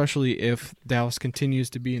 especially if Dallas continues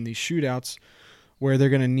to be in these shootouts where they're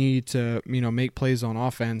going to need to, make plays on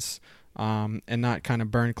offense and not kind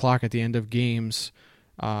of burn clock at the end of games.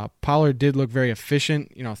 Pollard did look very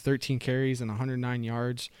efficient, 13 carries and 109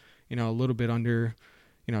 yards, a little bit under,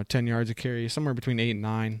 10 yards a carry, somewhere between 8 and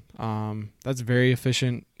 9. That's very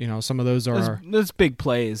efficient. Some of those are... Those big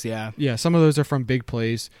plays, yeah. Yeah, some of those are from big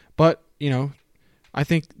plays. But, I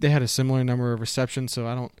think they had a similar number of receptions, so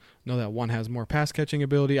I don't know that one has more pass-catching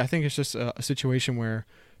ability. I think it's just a situation where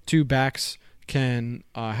two backs can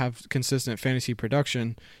have consistent fantasy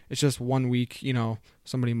production. It's just 1 week,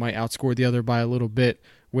 somebody might outscore the other by a little bit,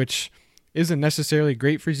 which isn't necessarily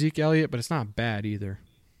great for Zeke Elliott, but it's not bad either.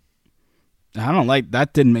 I don't like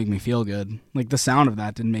that. Didn't make me feel good. Like the sound of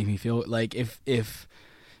that didn't make me feel like if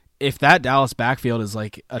that Dallas backfield is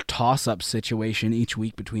like a toss-up situation each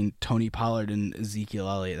week between Tony Pollard and Ezekiel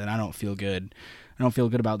Elliott, then I don't feel good. I don't feel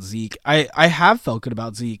good about Zeke. I have felt good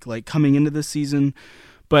about Zeke like coming into this season,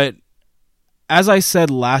 but as I said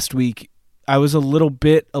last week, I was a little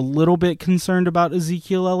bit concerned about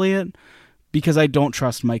Ezekiel Elliott because I don't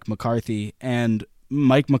trust Mike McCarthy, and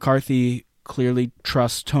Mike McCarthy clearly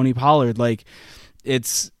trusts Tony Pollard. Like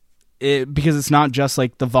because it's not just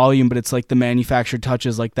like the volume, but it's like the manufactured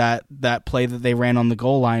touches, like that play that they ran on the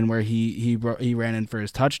goal line where he ran in for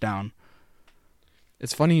his touchdown.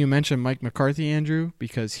 It's funny you mentioned Mike McCarthy, Andrew,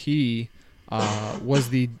 because he was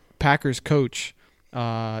the Packers coach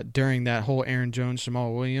during that whole Aaron Jones,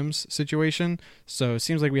 Jamal Williams situation. So it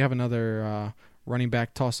seems like we have another running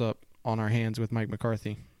back toss-up on our hands with Mike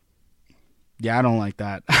McCarthy. Yeah, I don't like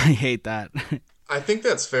that. I hate that. I think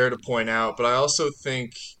that's fair to point out, but I also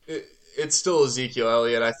think it's still Ezekiel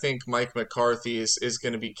Elliott. I think Mike McCarthy is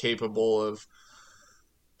going to be capable of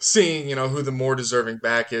seeing, who the more deserving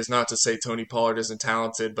back is. Not to say Tony Pollard isn't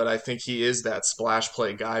talented, but I think he is that splash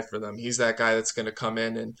play guy for them. He's that guy that's going to come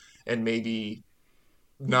in and maybe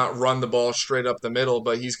not run the ball straight up the middle,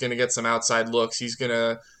 but he's going to get some outside looks. He's going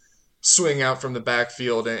to swing out from the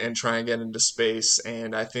backfield and try and get into space.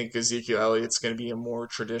 And I think Ezekiel Elliott's going to be a more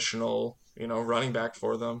traditional, running back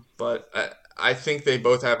for them. But I think they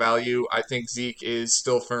both have value. I think Zeke is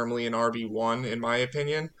still firmly an RB1 in my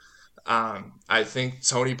opinion. I think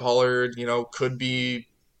Tony Pollard, could be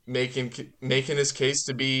making his case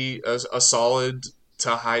to be a solid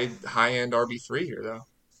to high end RB3 here though.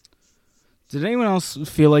 Did anyone else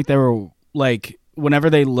feel like they were like, whenever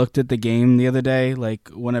they looked at the game the other day, like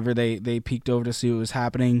whenever they peeked over to see what was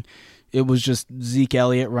happening, it was just Zeke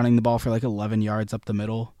Elliott running the ball for like 11 yards up the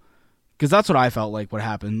middle? Because that's what I felt like what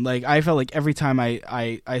happened. Like I felt like every time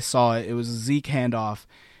I saw it, it was a Zeke handoff,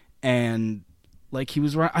 and like he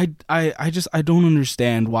was right. I don't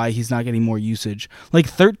understand why he's not getting more usage. Like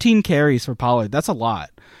 13 carries for Pollard, that's a lot.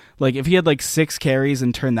 Like if he had like 6 carries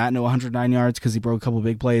and turned that into 109 yards because he broke a couple of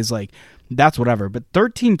big plays, like that's whatever. But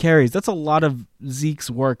 13 carries, that's a lot of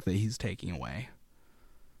Zeke's work that he's taking away.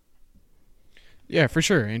 Yeah, for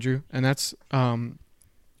sure, Andrew. And that's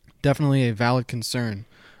definitely a valid concern.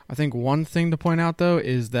 I think one thing to point out, though,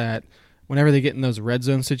 is that whenever they get in those red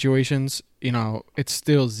zone situations, it's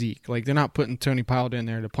still Zeke. Like, they're not putting Tony Pollard in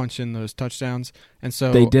there to punch in those touchdowns. And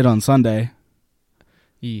so they did on Sunday.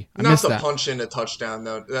 I not missed to that. Punch in a touchdown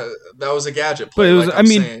though. That was a gadget play. But it was,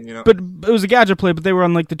 like but it was a gadget play. But they were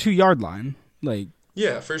on like the 2-yard line. Like,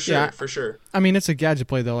 yeah, for sure, Yeah. for sure. I mean, it's a gadget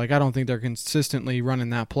play, though. Like, I don't think they're consistently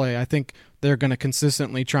running that play. I think they're going to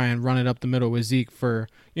consistently try and run it up the middle with Zeke for,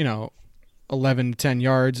 11 to 10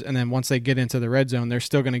 yards. And then once they get into the red zone, they're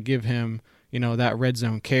still going to give him, that red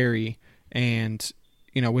zone carry. And,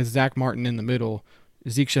 with Zach Martin in the middle,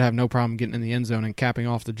 Zeke should have no problem getting in the end zone and capping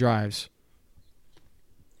off the drives.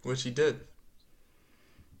 Which he did.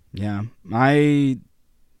 Yeah, I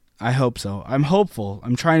hope so. I'm hopeful.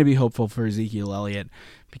 I'm trying to be hopeful for Ezekiel Elliott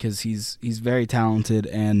because he's very talented,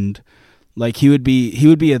 and like he would be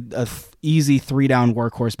a easy 3-down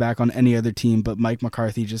workhorse back on any other team, but Mike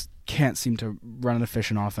McCarthy just can't seem to run an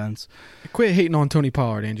efficient offense. Quit hating on Tony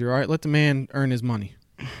Pollard, Andrew. All right, let the man earn his money.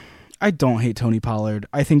 I don't hate Tony Pollard.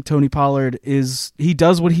 I think Tony Pollard he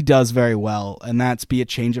does what he does very well, and that's be a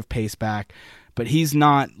change of pace back. But he's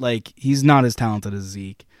not as talented as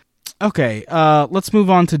Zeke. Okay, let's move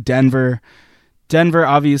on to Denver. Denver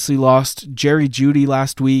obviously lost Jerry Jeudy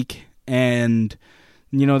last week, and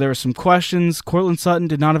there were some questions. Courtland Sutton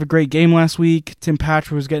did not have a great game last week. Tim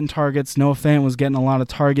Patrick was getting targets. Noah Fant was getting a lot of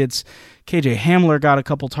targets. KJ Hamler got a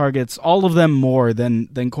couple targets. All of them more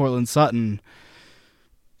than Courtland Sutton.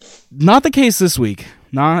 Not the case this week.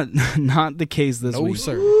 Not the case this week. No,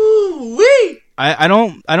 sir. Ooh-wee. I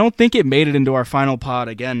don't think it made it into our final pod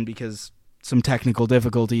again because some technical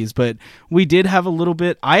difficulties, but we did have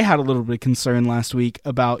I had a little bit of concern last week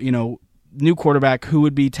about, new quarterback, who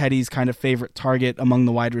would be Teddy's kind of favorite target among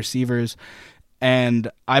the wide receivers, and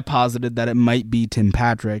I posited that it might be Tim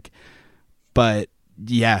Patrick, but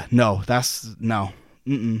yeah, no.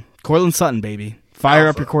 Courtland Sutton, baby. Fire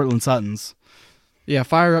up your Courtland Suttons. Yeah,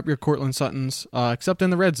 fire up your Courtland Suttons, except in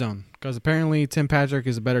the red zone, because apparently Tim Patrick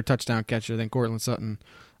is a better touchdown catcher than Courtland Sutton.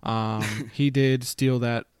 He did steal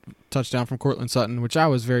that touchdown from Courtland Sutton, which I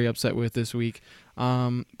was very upset with this week.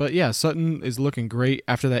 But yeah, Sutton is looking great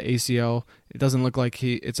after that ACL. It doesn't look like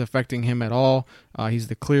it's affecting him at all. He's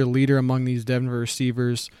the clear leader among these Denver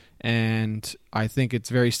receivers, and I think it's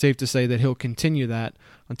very safe to say that he'll continue that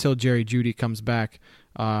until Jerry Jeudy comes back.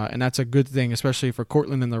 And that's a good thing, especially for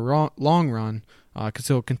Courtland in the long run, because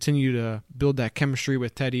he'll continue to build that chemistry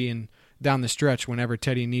with Teddy, and down the stretch, whenever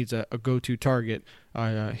Teddy needs a go-to target,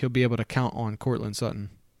 he'll be able to count on Courtland Sutton.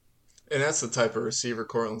 And that's the type of receiver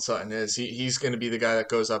Courtland Sutton is. He's going to be the guy that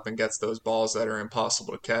goes up and gets those balls that are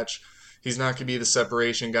impossible to catch. He's not going to be the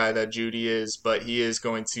separation guy that Jeudy is, but he is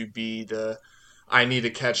going to be the I need a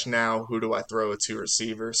catch now, who do I throw it to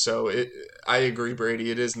receiver? So I agree,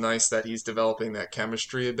 Brady. It is nice that he's developing that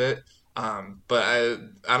chemistry a bit. But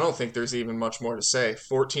I don't think there's even much more to say.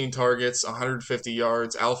 14 targets, 150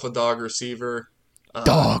 yards, alpha dog receiver.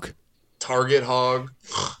 Dog. Target hog.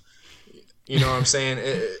 You know what I'm saying?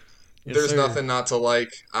 Yes, there's sir. nothing not to like.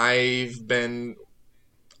 I've been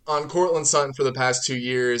on Courtland Sutton for the past 2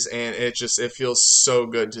 years, and it feels so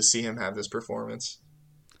good to see him have this performance.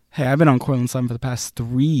 Hey, I've been on Courtland Sutton for the past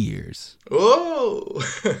 3 years. Oh!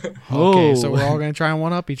 Okay, so we're all going to try and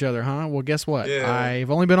one-up each other, huh? Well, guess what? Yeah. I've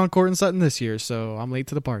only been on Courtland Sutton this year, so I'm late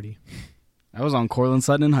to the party. I was on Courtland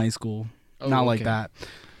Sutton in high school. Oh, Not like okay.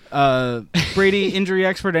 that. Brady, injury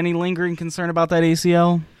expert, any lingering concern about that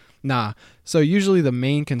ACL? Nah. So usually the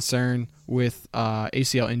main concern with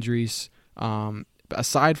ACL injuries,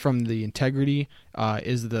 aside from the integrity,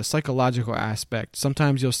 is the psychological aspect.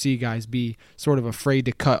 Sometimes you'll see guys be sort of afraid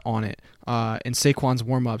to cut on it. In Saquon's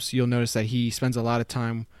warm-ups, you'll notice that he spends a lot of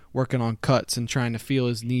time working on cuts and trying to feel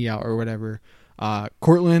his knee out or whatever.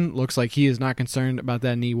 Courtland looks like he is not concerned about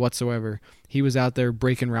that knee whatsoever. He was out there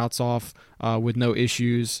breaking routes off with no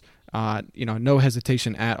issues, no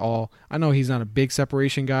hesitation at all. I know he's not a big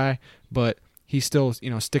separation guy, but he's still,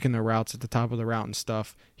 sticking the routes at the top of the route and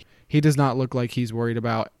stuff. He does not look like he's worried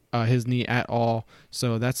about his knee at all.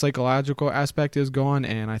 So that psychological aspect is gone,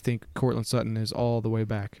 and I think Courtland Sutton is all the way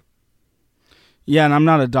back. Yeah, and I'm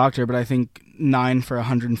not a doctor, but I think 9 for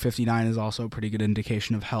 159 is also a pretty good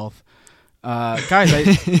indication of health. Guys,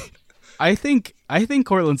 I think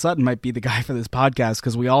Courtland Sutton might be the guy for this podcast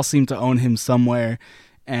because we all seem to own him somewhere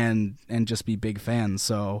and just be big fans.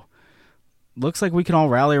 So looks like we can all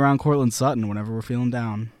rally around Courtland Sutton whenever we're feeling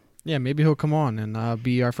down. Yeah, maybe he'll come on and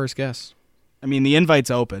be our first guest. I mean, the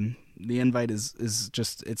invite's open. The invite is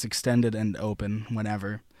just, it's extended and open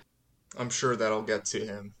whenever. I'm sure that'll get to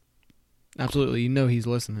him. Absolutely. He's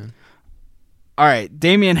listening. All right,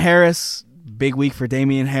 Damian Harris, big week for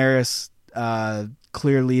Damian Harris.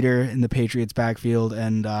 Clear leader in the Patriots backfield,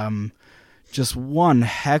 and just one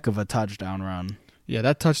heck of a touchdown run. Yeah,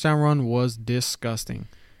 that touchdown run was disgusting.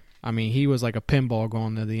 I mean, he was like a pinball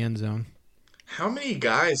going to the end zone. How many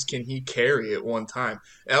guys can he carry at one time?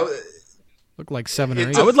 Looked like 7 or It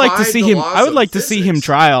 8. I would like to defied see the him. laws I would of like to see him physics.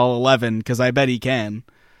 try all 11 because I bet he can.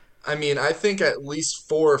 I mean, I think at least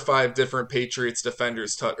 4 or 5 different Patriots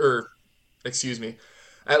defenders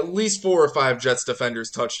at least 4 or 5 Jets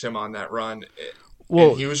defenders touched him on that run.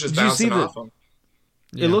 Well, and he was just did you see bouncing off them.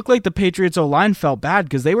 Yeah. It looked like the Patriots O-line felt bad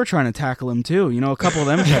because they were trying to tackle him too. A couple of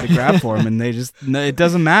them tried to grab for him, and it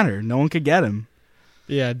doesn't matter. No one could get him.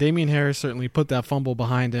 Yeah, Damian Harris certainly put that fumble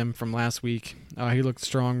behind him from last week. He looked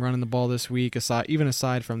strong running the ball this week,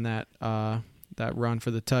 aside from that run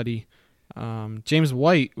for the tutty. James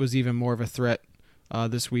White was even more of a threat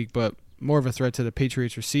this week, but more of a threat to the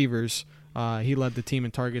Patriots receivers. He led the team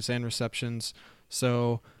in targets and receptions.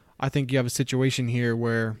 So I think you have a situation here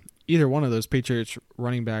where either one of those Patriots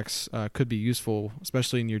running backs could be useful,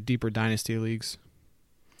 especially in your deeper dynasty leagues.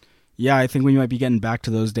 Yeah, I think we might be getting back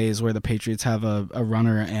to those days where the Patriots have a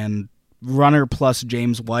runner plus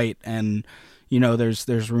James White, and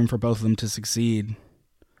there's room for both of them to succeed.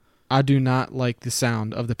 I do not like the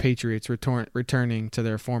sound of the Patriots returning to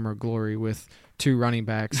their former glory with 2 running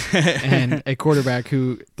backs and a quarterback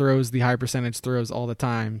who throws the high percentage throws all the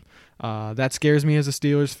time. That scares me as a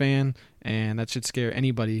Steelers fan, and that should scare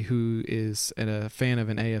anybody who is a fan of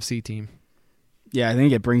an AFC team. Yeah, I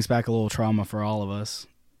think it brings back a little trauma for all of us.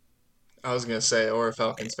 I was going to say, or a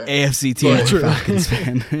Falcons fan. AFC team or Falcons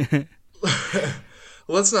fan.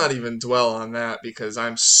 Let's not even dwell on that because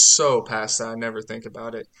I'm so past that. I never think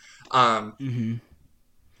about it. I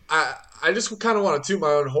just kind of want to toot my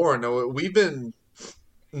own horn. We've been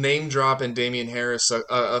name dropping Damian Harris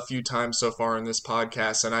a few times so far in this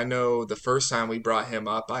podcast, and I know the first time we brought him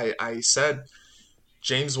up, I said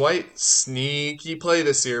James White, sneaky play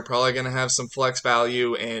this year, probably going to have some flex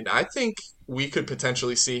value, and I think we could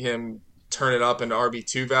potentially see him turn it up into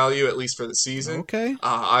RB2 value, at least for the season. Okay.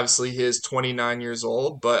 Obviously, he is 29 years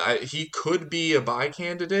old, but he could be a buy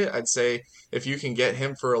candidate. I'd say if you can get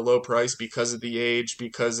him for a low price because of the age,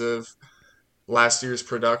 because of last year's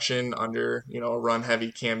production under a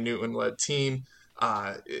run-heavy Cam Newton-led team,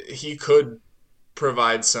 he could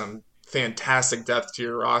provide some fantastic depth to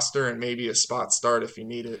your roster and maybe a spot start if you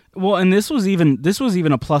need it. Well, and this was even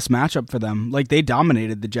a plus matchup for them. Like, they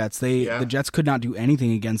dominated the Jets. The Jets could not do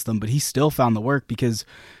anything against them, but he still found the work because,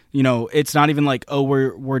 it's not even like, oh,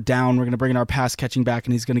 we're down, we're going to bring in our pass catching back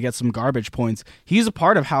and he's going to get some garbage points. He's a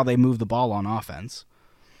part of how they move the ball on offense.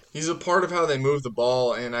 He's a part of how they move the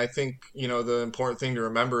ball, and I think, the important thing to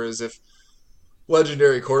remember is if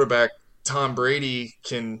legendary quarterback Tom Brady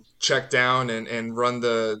can check down and run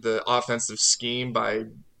the offensive scheme by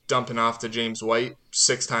dumping off to James White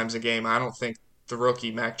 6 times a game, I don't think the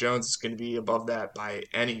rookie Mac Jones is going to be above that by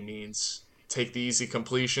any means. Take the easy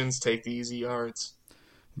completions, take the easy yards.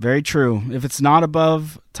 Very true. If it's not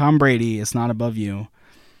above Tom Brady, it's not above you.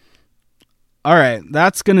 All right,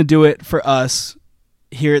 that's going to do it for us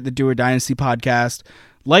here at the Doer Dynasty podcast.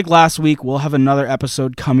 Like last week, we'll have another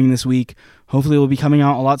episode coming this week. Hopefully, we'll be coming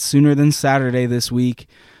out a lot sooner than Saturday this week.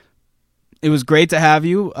 It was great to have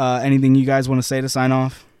you. Anything you guys want to say to sign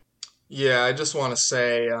off? Yeah, I just want to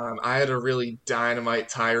say I had a really dynamite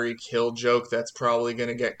Tyreek Hill joke that's probably going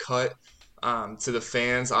to get cut. To the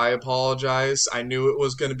fans, I apologize. I knew it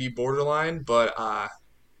was going to be borderline, but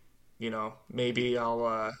maybe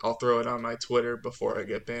I'll throw it on my Twitter before I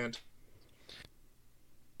get banned.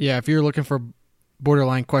 Yeah, if you're looking for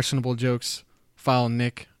borderline questionable jokes, follow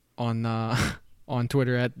Nick on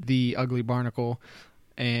Twitter at @TheUglyBarnacle,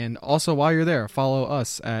 and also while you're there, follow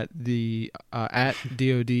us at @DOD_FB,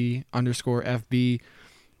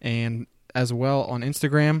 and as well on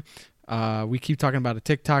Instagram. We keep talking about a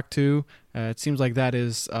TikTok too. It seems like that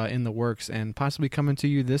is in the works and possibly coming to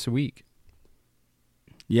you this week.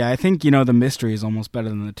 Yeah, I think the mystery is almost better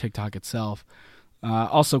than the TikTok itself.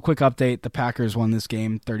 Also, quick update, the Packers won this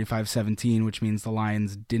game 35-17, which means the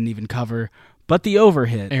Lions didn't even cover, but the over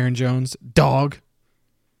hit. Aaron Jones, dog.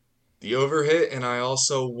 The over hit, and I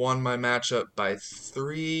also won my matchup by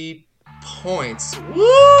 3 points.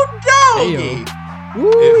 Woo, doggy!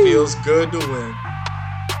 It feels good to win.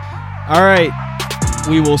 All right,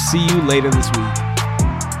 we will see you later this week.